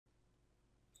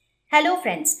Hello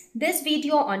friends, this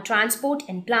video on transport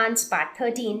in plants part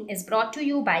 13 is brought to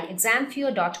you by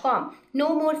examfear.com.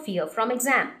 No more fear from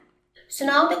exam. So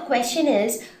now the question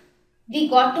is, we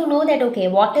got to know that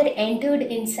water entered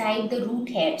inside the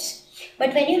root hairs.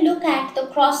 But when you look at the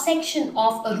cross section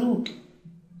of a root,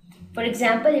 for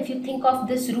example, if you think of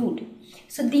this root,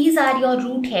 so these are your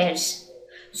root hairs.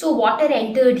 So water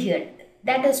entered here.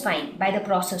 That is fine by the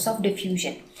process of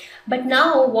diffusion. But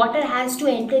now water has to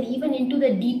enter even into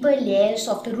the deeper layers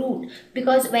of the root,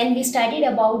 because when we studied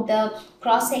about the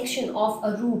cross section of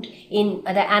a root in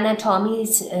the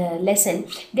anatomy's lesson,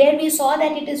 there we saw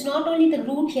that it is not only the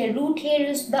root hair. Root hair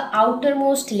is the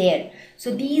outermost layer.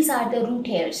 So these are the root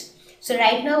hairs. So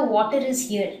right now water is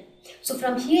here. So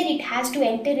from here it has to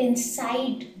enter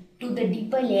inside to the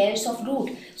deeper layers of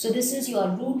root. So this is your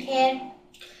root hair.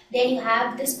 Then you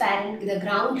have this the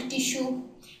ground tissue.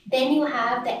 Then you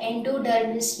have the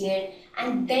endodermis here.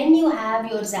 And then you have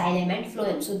your xylem and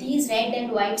phloem. So these red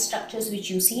and white structures which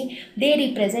you see, they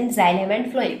represent xylem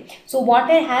and phloem. So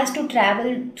water has to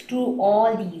travel through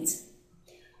all these.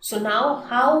 So now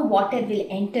how water will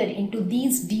enter into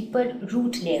these deeper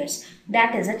root layers?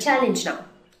 That is a challenge now.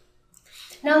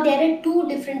 Now there are two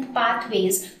different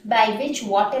pathways by which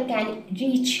water can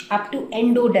reach up to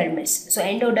endodermis. So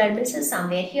endodermis is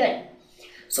somewhere here.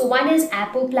 So one is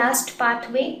Apoplast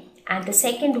pathway and the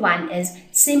second one is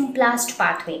Symplast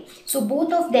pathway. So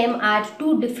both of them are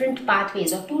two different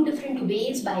pathways or two different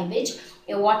ways by which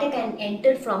water can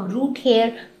enter from root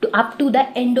hair to up to the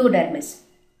endodermis.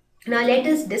 Now let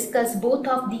us discuss both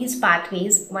of these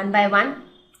pathways one by one.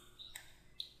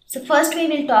 So first we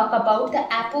will talk about the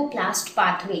Apoplast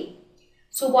pathway.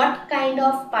 So what kind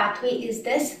of pathway is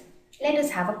this? Let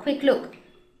us have a quick look.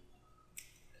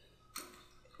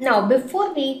 Now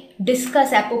before we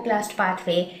discuss Apoplast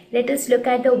pathway, let us look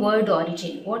at the word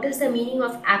origin. What is the meaning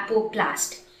of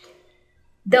Apoplast?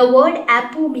 The word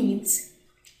apo means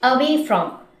away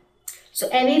from. So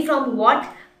away from what?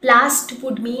 Plast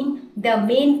would mean the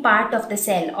main part of the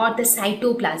cell or the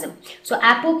cytoplasm. So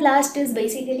apoplast is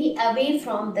basically away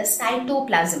from the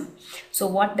cytoplasm. So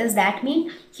what does that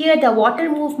mean? Here the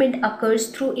water movement occurs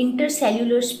through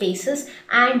intercellular spaces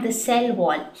and the cell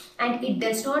wall, and it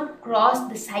does not cross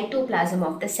the cytoplasm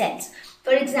of the cells.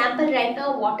 For example, right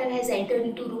now water has entered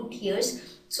into root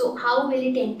hairs. So how will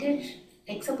it enter?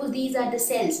 Like suppose these are the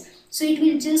cells. So it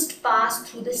will just pass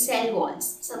through the cell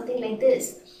walls, something like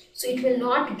this. So it will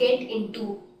not get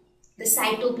into the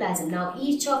cytoplasm. Now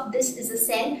each of this is a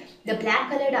cell. The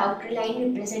black colored outer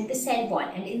line represents the cell wall,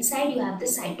 and inside you have the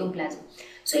cytoplasm.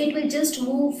 So it will just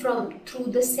move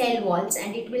through the cell walls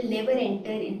and it will never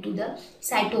enter into the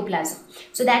cytoplasm.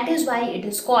 So that is why it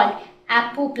is called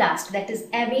apoplast, that is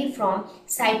away from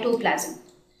cytoplasm.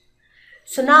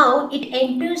 So now it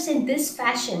enters in this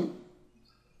fashion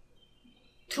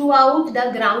throughout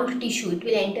the ground tissue. It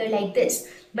will enter like this.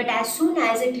 But as soon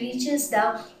as it reaches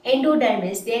the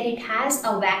endodermis, there it has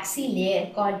a waxy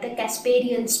layer called the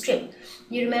Casparian strip.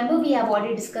 You remember we have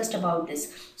already discussed about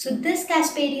this. So this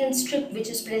Casparian strip which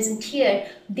is present here,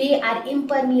 they are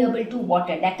impermeable to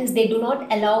water. That is, they do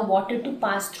not allow water to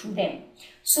pass through them.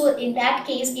 So in that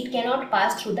case, it cannot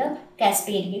pass through the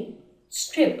Casparian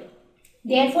strip.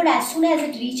 Therefore, as soon as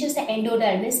it reaches the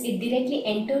endodermis, it directly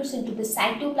enters into the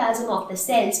cytoplasm of the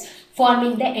cells,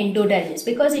 forming the endodermis,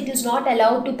 because it is not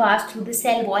allowed to pass through the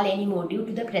cell wall anymore due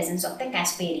to the presence of the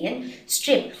Casparian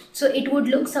strip. So it would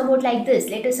look somewhat like this.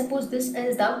 Let us suppose these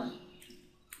are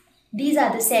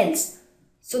the cells.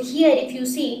 So here if you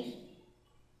see,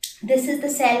 this is the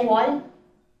cell wall.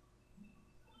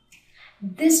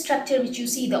 This structure which you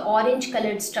see, the orange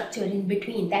colored structure in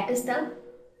between, that is the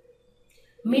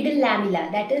middle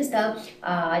lamella, that is the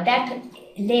that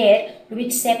layer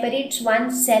which separates one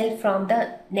cell from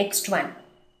the next one,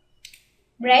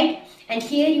 right? And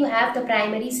here you have the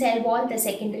primary cell wall, the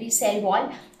secondary cell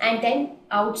wall, and then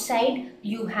outside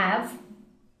you have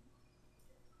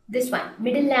this one,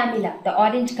 middle lamella, the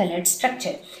orange colored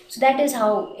structure. So that is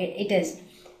how it is.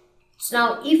 So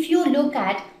now if you look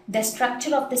at the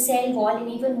structure of the cell wall in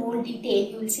even more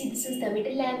detail, you will see this is the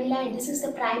middle lamella and this is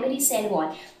the primary cell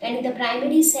wall. And in the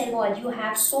primary cell wall, you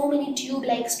have so many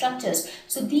tube-like structures.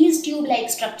 So these tube-like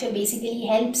structure basically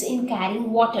helps in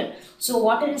carrying water. So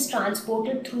water is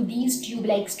transported through these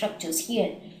tube-like structures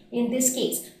here in this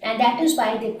case. And that is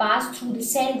why they pass through the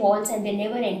cell walls and they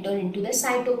never enter into the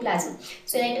cytoplasm.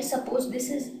 So let us suppose this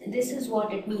is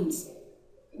what it means.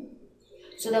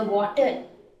 So the water,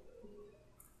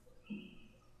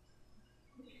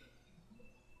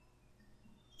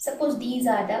 suppose these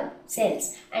are the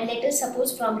cells, and let us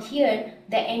suppose from here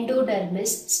the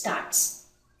endodermis starts.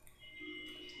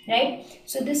 right?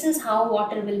 So this is how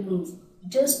water will move,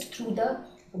 just through the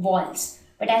walls.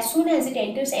 But as soon as it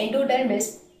enters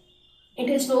endodermis, it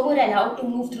is no more allowed to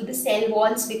move through the cell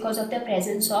walls because of the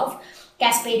presence of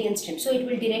Casparian strip. So it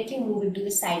will directly move into the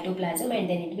cytoplasm, and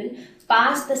then it will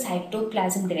pass the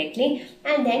cytoplasm directly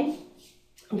and then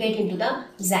get into the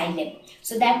xylem.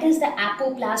 So that is the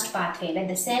apoplast pathway, where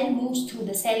the cell moves through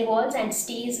the cell walls and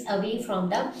stays away from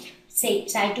the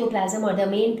cytoplasm or the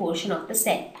main portion of the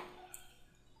cell.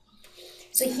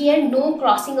 So here no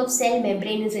crossing of cell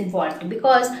membrane is involved,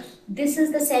 because this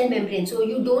is the cell membrane. So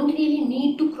you don't really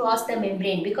need to cross the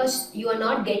membrane because you are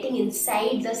not getting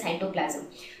inside the cytoplasm.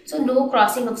 So no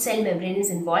crossing of cell membrane is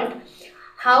involved.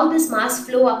 How this mass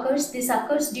flow occurs? This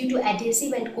occurs due to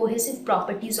adhesive and cohesive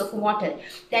properties of water.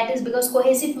 That is because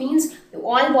cohesive means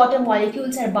all water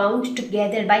molecules are bound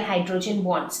together by hydrogen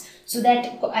bonds. So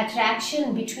that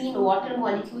attraction between water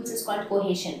molecules is called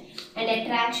cohesion. And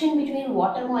attraction between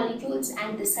water molecules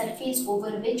and the surface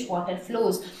over which water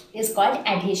flows is called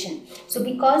adhesion. So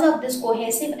because of this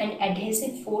cohesive and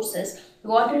adhesive forces,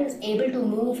 water is able to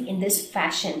move in this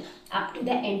fashion up to the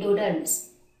endodermis.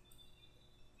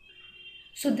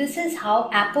 So this is how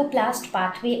apoplast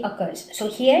pathway occurs. So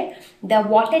here the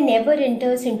water never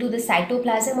enters into the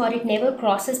cytoplasm, or it never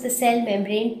crosses the cell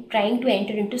membrane trying to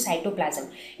enter into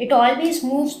cytoplasm. It always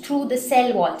moves through the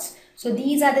cell walls. So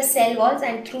these are the cell walls,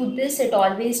 and through this it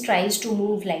always tries to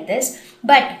move like this.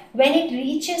 But when it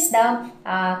reaches the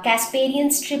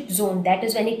Casparian strip zone, that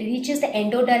is when it reaches the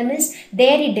endodermis,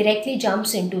 there it directly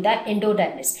jumps into the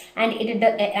endodermis, and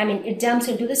it jumps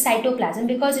into the cytoplasm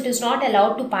because it is not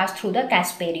allowed to pass through the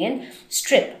Casparian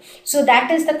strip. So that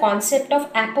is the concept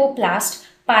of apoplast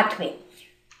pathway.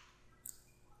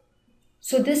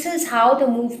 So this is how the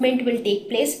movement will take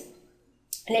place.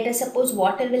 Let us suppose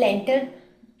water will enter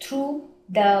through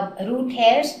the root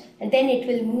hairs, and then it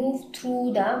will move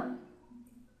through the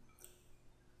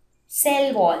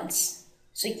cell walls.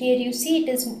 So here you see it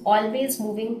is always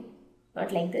moving,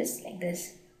 not like this, like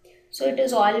this. So it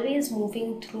is always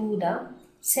moving through the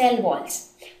cell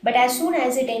walls. But as soon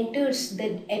as it enters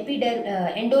the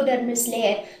endodermis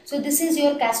layer, so this is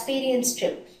your Casparian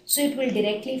strip, so it will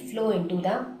directly flow into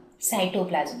the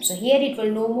cytoplasm. So here it will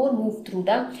no more move through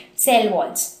the cell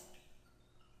walls.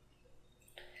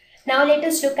 Now let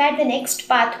us look at the next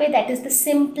pathway, that is the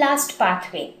Symplast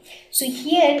pathway. So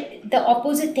here the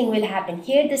opposite thing will happen.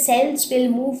 Here the cells will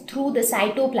move through the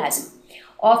cytoplasm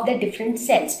of the different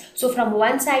cells. So from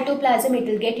one cytoplasm it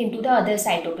will get into the other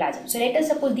cytoplasm. So let us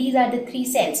suppose these are the three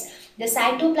cells. The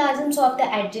cytoplasms of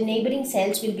the neighboring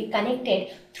cells will be connected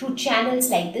through channels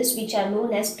like this, which are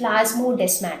known as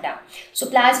plasmodesmata. So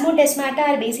plasmodesmata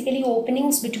are basically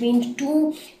openings between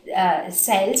two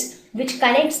cells, which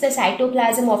connects the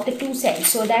cytoplasm of the two cells,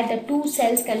 so that the two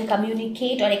cells can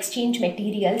communicate or exchange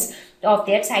materials of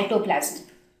their cytoplasm.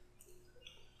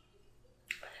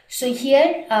 So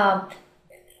here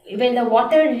when the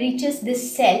water reaches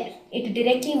this cell, it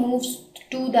directly moves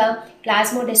to the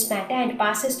plasmodesmata and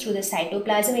passes through the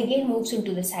cytoplasm, again moves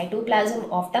into the cytoplasm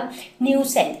of the new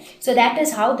cell. So that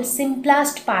is how the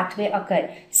Symplast pathway occurs.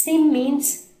 Sim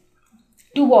means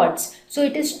towards, so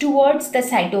it is towards the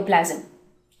cytoplasm.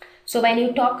 So when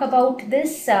you talk about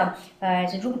this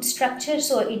root structure,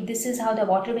 so this is how the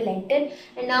water will enter,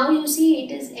 and now you see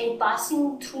it is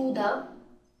passing through the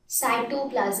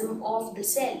cytoplasm of the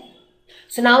cell.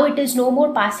 So now it is no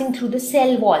more passing through the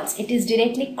cell walls. It is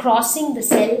directly crossing the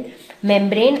cell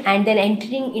membrane and then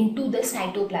entering into the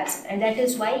cytoplasm. And that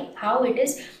is how it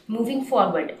is moving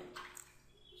forward.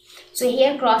 So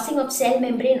here crossing of cell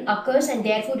membrane occurs, and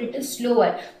therefore it is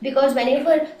slower, because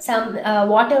whenever some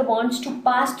water wants to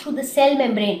pass through the cell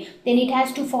membrane, then it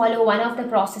has to follow one of the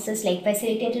processes like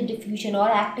facilitated diffusion or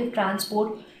active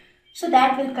transport. So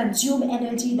that will consume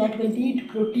energy, that will need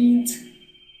proteins.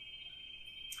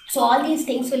 So all these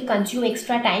things will consume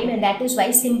extra time, and that is why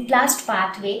Symplast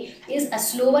pathway is a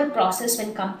slower process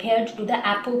when compared to the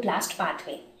Apoplast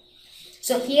pathway.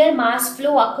 So here mass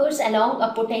flow occurs along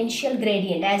a potential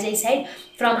gradient. As I said,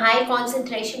 from high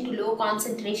concentration to low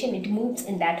concentration, it moves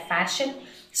in that fashion.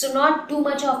 So not too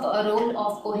much of a role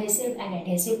of cohesive and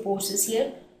adhesive forces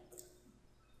here.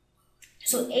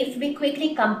 So if we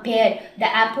quickly compare the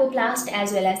Apoplast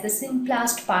as well as the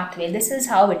Symplast pathway, this is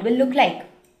how it will look like.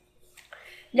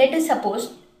 Let us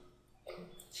suppose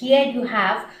here you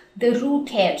have the root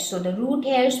hairs. So the root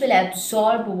hairs will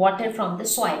absorb water from the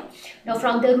soil. Now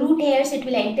from the root hairs it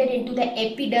will enter into the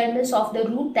epidermis of the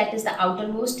root, that is the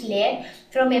outermost layer.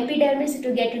 From epidermis it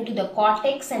will get into the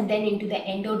cortex and then into the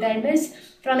endodermis.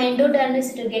 From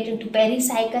endodermis it will get into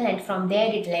pericycle, and from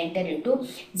there it will enter into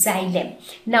xylem.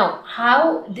 Now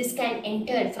how this can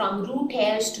enter from root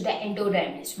hairs to the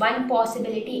endodermis? One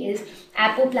possibility is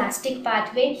apoplastic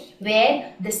pathway,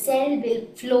 where the cell will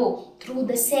flow through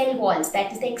the cell walls,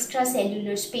 that is the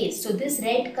extracellular space. So this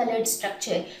red colored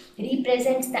structure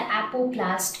represents the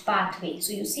apoplast pathway.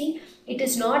 So you see, it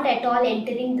is not at all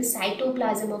entering the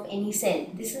cytoplasm of any cell.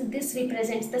 This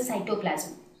represents the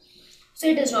cytoplasm. So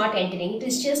it is not entering, it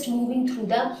is just moving through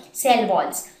the cell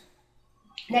walls.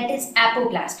 That is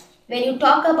apoplast. When you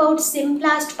talk about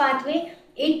Symplast pathway,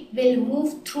 it will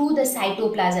move through the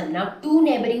cytoplasm. Now two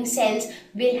neighboring cells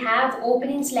will have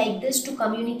openings like this to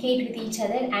communicate with each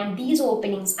other, and these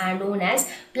openings are known as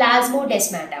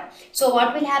plasmodesmata. So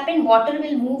what will happen? Water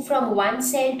will move from one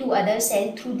cell to other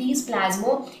cell through these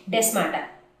plasmodesmata.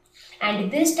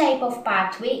 And this type of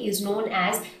pathway is known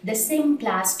as the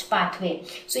Symplast pathway.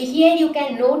 So here you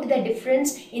can note the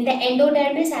difference. In the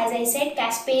endodermis, as I said,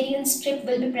 Casparian strip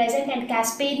will be present, and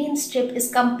Casparian strip is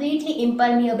completely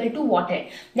impermeable to water.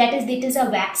 That is, it is a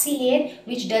waxy layer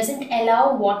which doesn't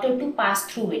allow water to pass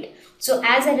through it. So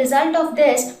as a result of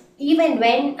this, even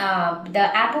when the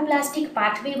apoplastic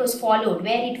pathway was followed,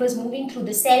 where it was moving through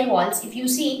the cell walls, if you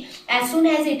see, as soon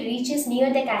as it reaches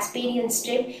near the Casparian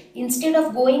strip, instead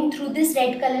of going through this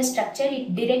red color structure,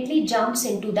 it directly jumps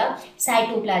into the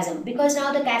cytoplasm, because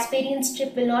now the Casparian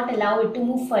strip will not allow it to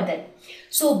move further.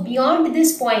 So beyond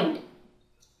this point,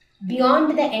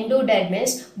 beyond the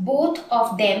endodermis, both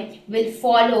of them will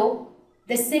follow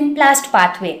the Symplast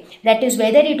pathway. That is,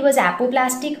 whether it was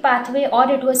apoplastic pathway or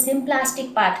it was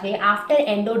Symplastic pathway, after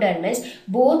endodermis,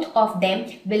 both of them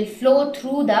will flow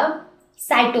through the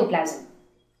cytoplasm.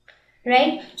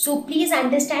 Right? So please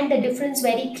understand the difference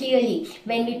very clearly.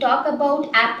 When we talk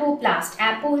about apoplast,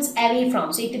 apo is away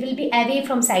from, so it will be away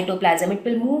from cytoplasm. It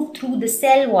will move through the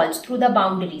cell walls, through the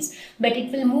boundaries, but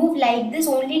it will move like this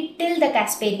only till the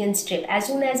Casparian strip. As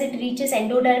soon as it reaches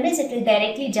endodermis, it will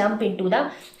directly jump into the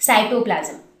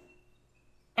cytoplasm.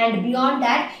 And beyond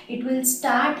that, it will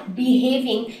start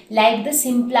behaving like the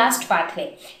Symplast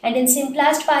pathway. And in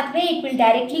Symplast pathway, it will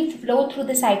directly flow through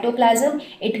the cytoplasm.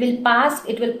 It will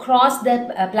cross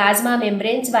the plasma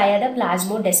membranes via the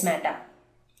plasmodesmata.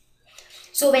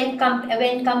 So when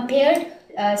compared,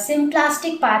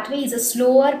 Symplastic pathway is a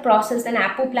slower process than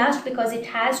apoplast, because it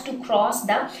has to cross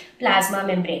the plasma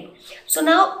membrane. So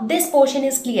now this portion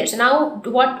is clear. So now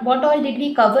what all did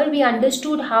we cover? We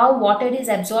understood how water is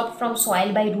absorbed from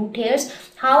soil by root hairs,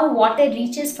 how water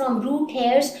reaches from root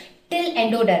hairs till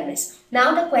endodermis.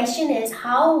 Now the question is,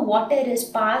 how water is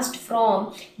passed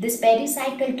from this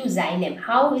pericycle to xylem.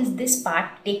 How is this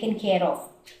part taken care of?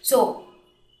 So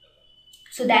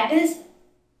that is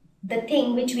the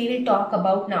thing which we will talk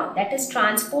about now, that is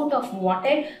transport of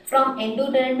water from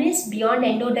endodermis, beyond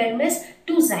endodermis,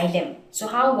 to xylem. So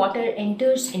how water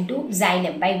enters into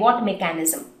xylem, by what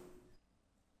mechanism?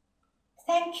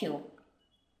 Thank you.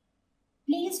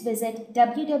 Please visit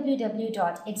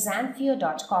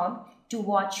www.examfear.com to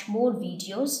watch more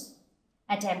videos,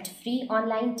 attempt free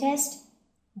online test,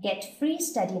 get free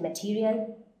study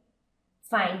material,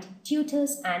 find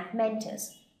tutors and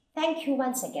mentors. Thank you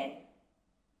once again.